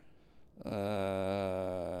daughter.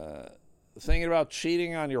 Thinking about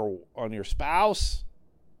cheating on your spouse.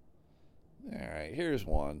 All right, here's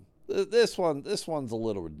one. This one's a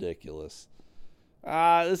little ridiculous.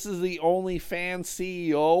 This is the OnlyFans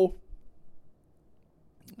CEO.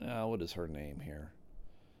 What is her name here?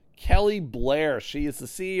 Kelly Blair. She is the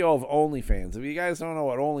CEO of OnlyFans. If you guys don't know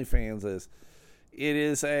what OnlyFans is, it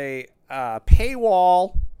is a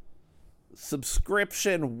paywall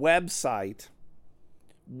subscription website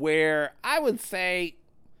where I would say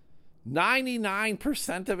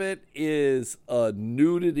 99% of it is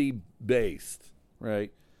nudity based,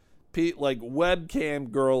 right? Like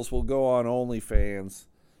webcam girls will go on OnlyFans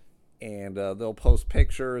and they'll post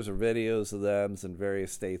pictures or videos of them in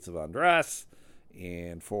various states of undress,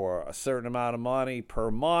 and for a certain amount of money per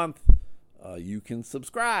month you can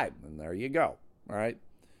subscribe, and there you go. All right.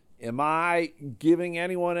 Am I giving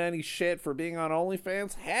anyone any shit for being on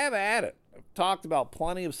OnlyFans? Have at it. I've talked about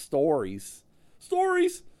plenty of stories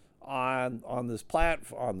on this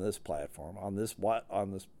platform, on this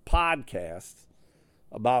podcast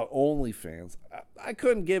about OnlyFans. I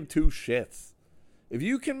couldn't give two shits. If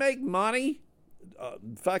you can make money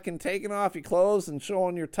fucking taking off your clothes and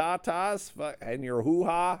showing your tatas and your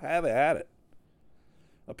hoo-ha, have at it.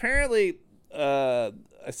 Apparently, I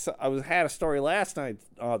had a story last night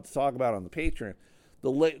to talk about on the Patreon.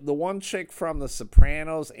 The one chick from The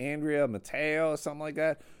Sopranos, Andrea Matteo, or something like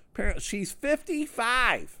that. Apparently, she's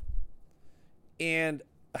 55, and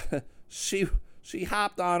she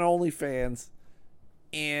hopped on OnlyFans,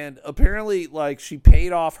 and apparently, like, she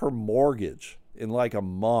paid off her mortgage in like a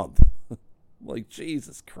month. Like,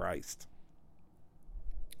 Jesus Christ.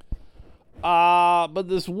 But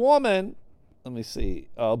this woman. Let me see.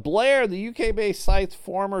 Blair, the UK-based site's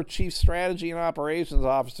former chief strategy and operations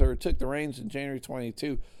officer who took the reins in January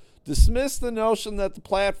 22, dismissed the notion that the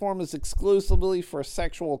platform is exclusively for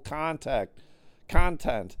sexual content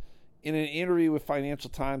in an interview with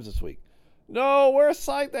Financial Times this week. No, we're a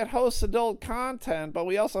site that hosts adult content, but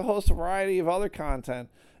we also host a variety of other content.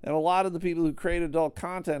 And a lot of the people who create adult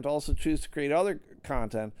content also choose to create other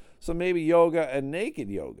content. So maybe yoga and naked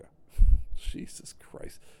yoga. Jesus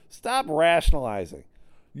Christ. Stop rationalizing.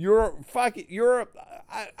 I don't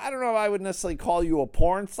know if I would necessarily call you a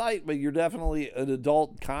porn site, but you're definitely an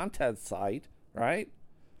adult content site, right?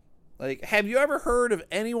 Like, have you ever heard of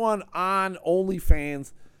anyone on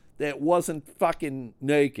OnlyFans that wasn't fucking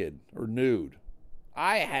naked or nude?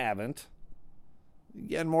 I haven't.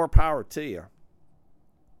 Again, more power to you.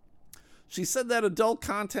 She said that adult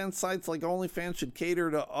content sites like OnlyFans should cater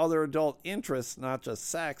to other adult interests, not just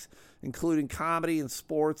sex, including comedy and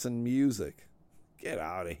sports and music. Get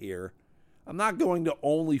out of here. I'm not going to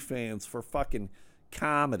OnlyFans for fucking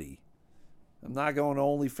comedy. I'm not going to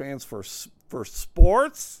OnlyFans for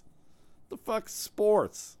sports? The fuck's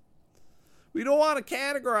sports? We don't want to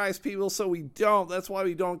categorize people, so we don't. That's why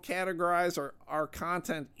we don't categorize our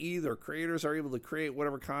content either. Creators are able to create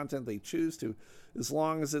whatever content they choose to, as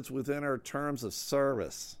long as it's within our terms of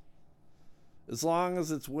service. As long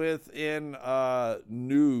as it's within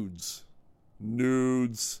nudes.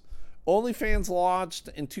 Nudes. OnlyFans launched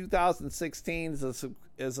in 2016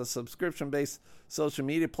 as a subscription-based social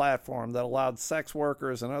media platform that allowed sex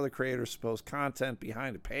workers and other creators to post content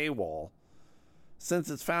behind a paywall. Since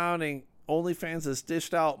its founding, OnlyFans has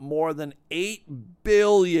dished out more than $8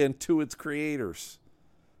 billion to its creators.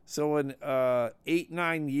 So in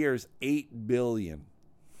 8-9 years, $8 billion.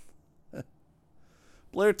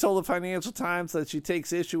 Blair told the Financial Times that she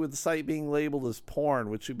takes issue with the site being labeled as porn,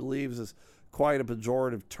 which she believes is quite a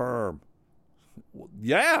pejorative term.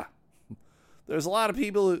 Yeah. There's a lot of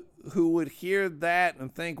people who would hear that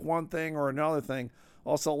and think one thing or another thing.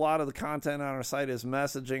 Also, a lot of the content on our site is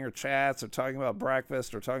messaging or chats or talking about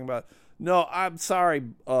breakfast or talking about... No, I'm sorry,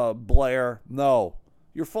 Blair. No.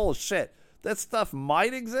 You're full of shit. That stuff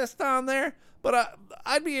might exist on there, but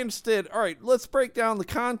I'd be interested. All right, let's break down the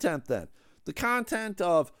content then. The content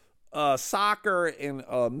of soccer and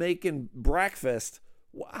making breakfast...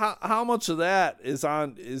 How much of that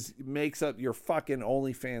makes up your fucking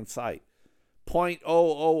OnlyFans site?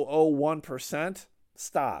 0.0001%?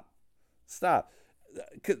 Stop.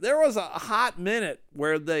 There was a hot minute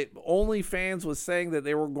where the OnlyFans was saying that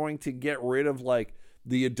they were going to get rid of like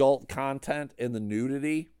the adult content and the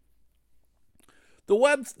nudity.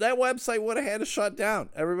 That website would have had to shut down.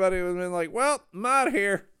 Everybody would have been like, well, I'm out of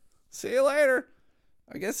here. See you later.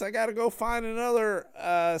 I guess I got to go find another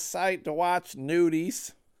site to watch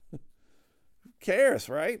nudies. Who cares,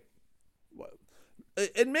 right?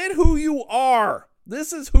 Admit who you are.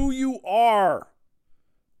 This is who you are.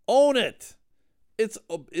 Own it.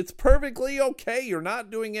 It's perfectly okay. You're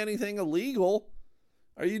not doing anything illegal.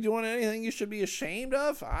 Are you doing anything you should be ashamed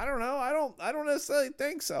of? I don't know. I don't necessarily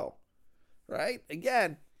think so. Right?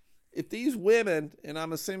 Again, if these women, and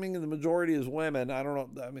I'm assuming the majority is women, I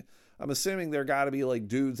don't know. I mean, I'm assuming there got to be like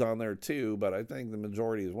dudes on there too, but I think the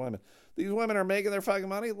majority is women. These women are making their fucking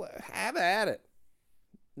money. Have at it.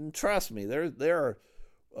 And trust me, there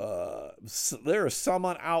is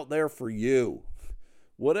someone out there for you.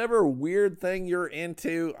 Whatever weird thing you're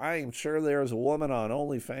into, I am sure there's a woman on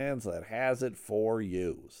OnlyFans that has it for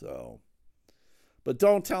you. So, but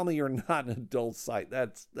don't tell me you're not an adult site.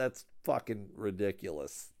 That's fucking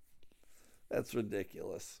ridiculous. That's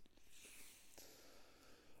ridiculous.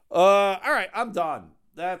 All right, I'm done.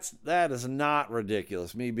 That is not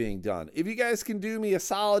ridiculous, me being done. If you guys can do me a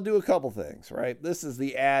solid, do a couple things, right? This is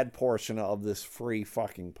the ad portion of this free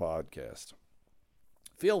fucking podcast.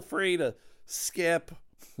 Feel free to skip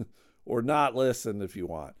or not listen if you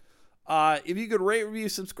want. If you could rate, review,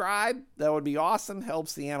 subscribe, that would be awesome.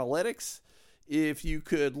 Helps the analytics. If you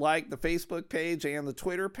could like the Facebook page and the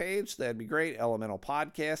Twitter page, that'd be great. Elemental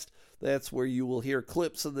Podcast. That's where you will hear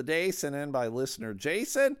clips of the day sent in by listener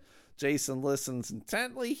Jason. Jason listens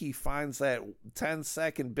intently. He finds that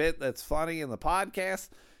 10-second bit that's funny in the podcast.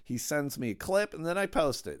 He sends me a clip, and then I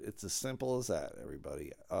post it. It's as simple as that,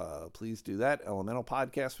 everybody. Please do that. Elemental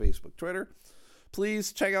Podcast, Facebook, Twitter.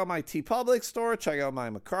 Please check out my TeePublic store. Check out my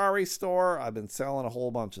Macari store. I've been selling a whole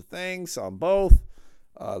bunch of things on both.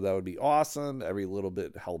 That would be awesome. Every little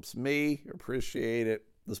bit helps me. Appreciate it.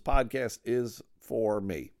 This podcast is for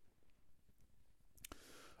me.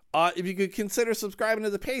 If you could consider subscribing to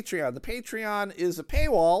the Patreon. The Patreon is a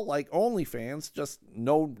paywall like OnlyFans, just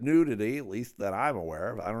no nudity, at least that I'm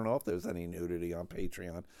aware of. I don't know if there's any nudity on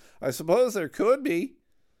Patreon. I suppose there could be,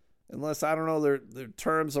 unless, I don't know, their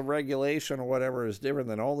terms of regulation or whatever is different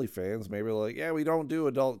than OnlyFans. Maybe they're like, yeah, we don't do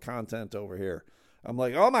adult content over here. I'm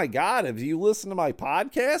like, oh my God, have you listened to my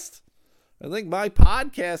podcast? I think my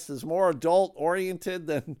podcast is more adult oriented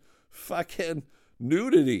than fucking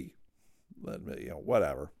nudity. But,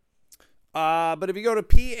 whatever. But if you go to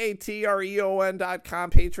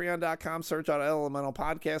patreon.com, patreon.com, search out Elemental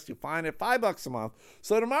Podcast, you'll find it $5 a month.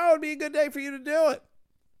 So tomorrow would be a good day for you to do it.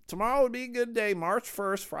 Tomorrow would be a good day. March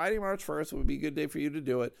 1st, Friday, March 1st would be a good day for you to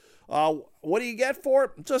do it. What do you get for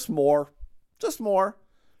it? Just more.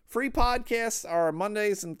 Free podcasts are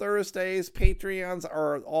Mondays and Thursdays. Patreons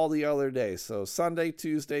are all the other days. So Sunday,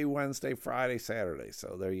 Tuesday, Wednesday, Friday, Saturday.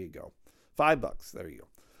 So there you go. $5. There you go.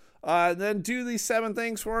 Then do these 7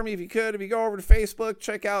 things for me if you could. If you go over to Facebook,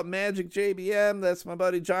 check out Magic JBM. That's my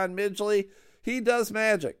buddy John Midgley. He does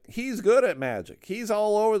magic. He's good at magic. He's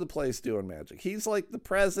all over the place doing magic. He's like the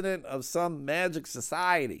president of some magic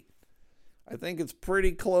society. I think it's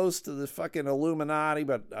pretty close to the fucking Illuminati,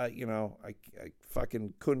 but, I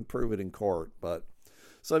fucking couldn't prove it in court. But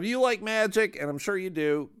so if you like magic, and I'm sure you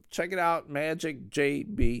do, check it out, Magic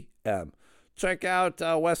JBM. Check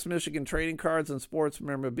out West Michigan Trading Cards and Sports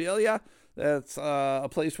Memorabilia. That's a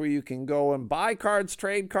place where you can go and buy cards,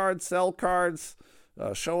 trade cards, sell cards,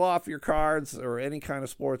 show off your cards, or any kind of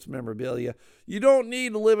sports memorabilia. You don't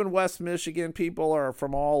need to live in West Michigan. People are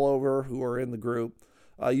from all over who are in the group.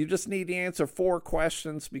 You just need to answer 4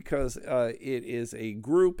 questions because it is a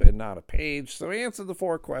group and not a page. So answer the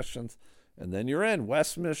 4 questions, and then you're in.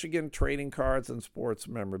 West Michigan Trading Cards and Sports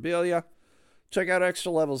Memorabilia. Check out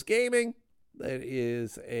Extra Levels Gaming. That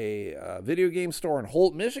is a video game store in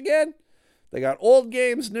Holt, Michigan. They got old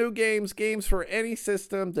games, new games, games for any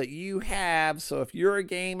system that you have. So if you're a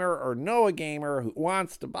gamer or know a gamer who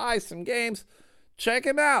wants to buy some games, check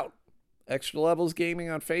them out. Extra Levels Gaming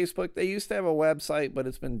on Facebook. They used to have a website, but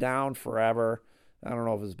it's been down forever. I don't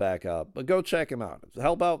know if it's back up, but go check them out.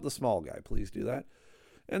 Help out the small guy. Please do that.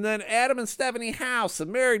 And then Adam and Stephanie House, a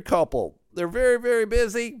married couple. They're very, very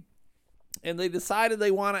busy, and they decided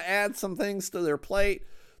they want to add some things to their plate.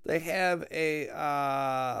 They have a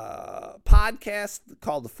podcast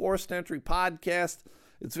called the Forced Entry Podcast.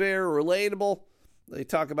 It's very relatable. They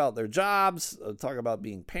talk about their jobs, talk about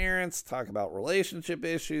being parents, talk about relationship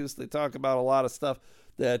issues. They talk about a lot of stuff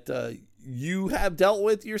that you have dealt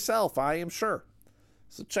with yourself, I am sure.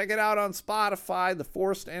 So check it out on Spotify, the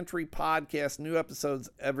Forced Entry Podcast. New episodes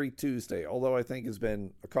every Tuesday, although I think it's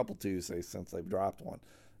been a couple Tuesdays since they've dropped one.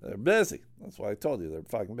 They're busy. That's why I told you they're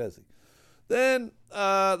fucking busy. Then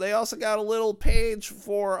they also got a little page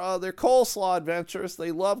for their coleslaw adventures.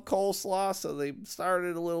 They love coleslaw, so they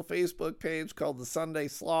started a little Facebook page called the Sunday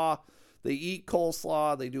Slaw. They eat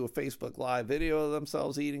coleslaw. They do a Facebook Live video of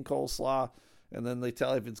themselves eating coleslaw, and then they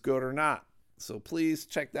tell you if it's good or not. So please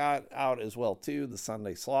check that out as well, too, the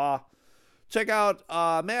Sunday Slaw. Check out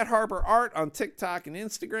Matt Harper Art on TikTok and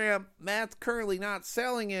Instagram. Matt's currently not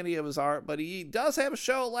selling any of his art, but he does have a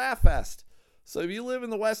show at Laugh Fest. So if you live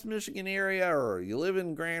in the West Michigan area or you live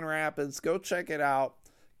in Grand Rapids, go check it out.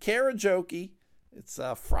 Karajoke. It's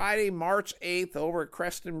Friday, March 8th over at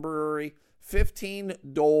Creston Brewery.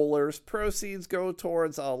 $15. Proceeds go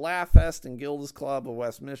towards Laugh Fest and Gilda's Club of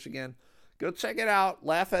West Michigan. Go check it out.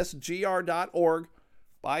 laughfestgr.org.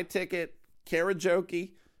 Buy ticket.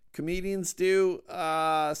 Karajoke. Comedians do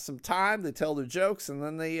some time. They tell their jokes and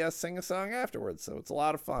then they sing a song afterwards. So it's a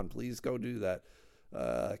lot of fun. Please go do that.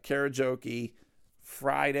 Karajoke,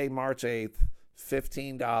 Friday, March 8th,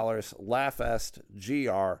 $15,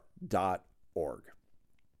 laughfestgr.org.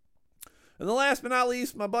 And then last but not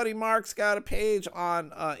least, my buddy Mark's got a page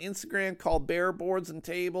on Instagram called Bear Boards and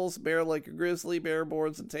Tables. Bear like a grizzly, Bear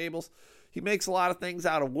Boards and Tables. He makes a lot of things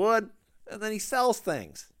out of wood, and then he sells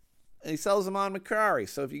things. And he sells them on Mercari.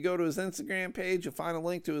 So if you go to his Instagram page, you'll find a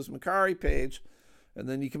link to his Mercari page, and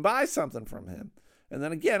then you can buy something from him. And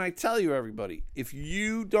then again, I tell you, everybody, if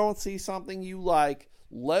you don't see something you like,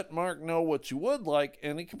 let Mark know what you would like,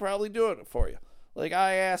 and he can probably do it for you. Like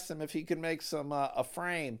I asked him if he could make some a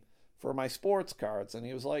frame for my sports cards, and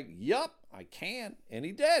he was like, "Yup, I can," and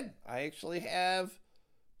he did. I actually have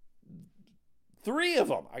 3 of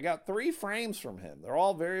them. I got 3 frames from him. They're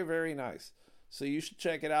all very, very nice. So you should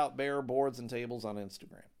check it out, Bear Boards and Tables on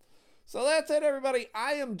Instagram. So that's it, everybody.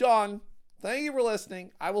 I am done. Thank you for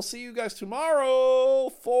listening. I will see you guys tomorrow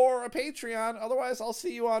for a Patreon. Otherwise, I'll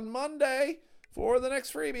see you on Monday for the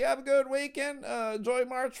next freebie. Have a good weekend. Enjoy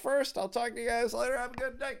March 1st. I'll talk to you guys later. Have a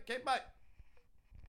good day. Okay, bye.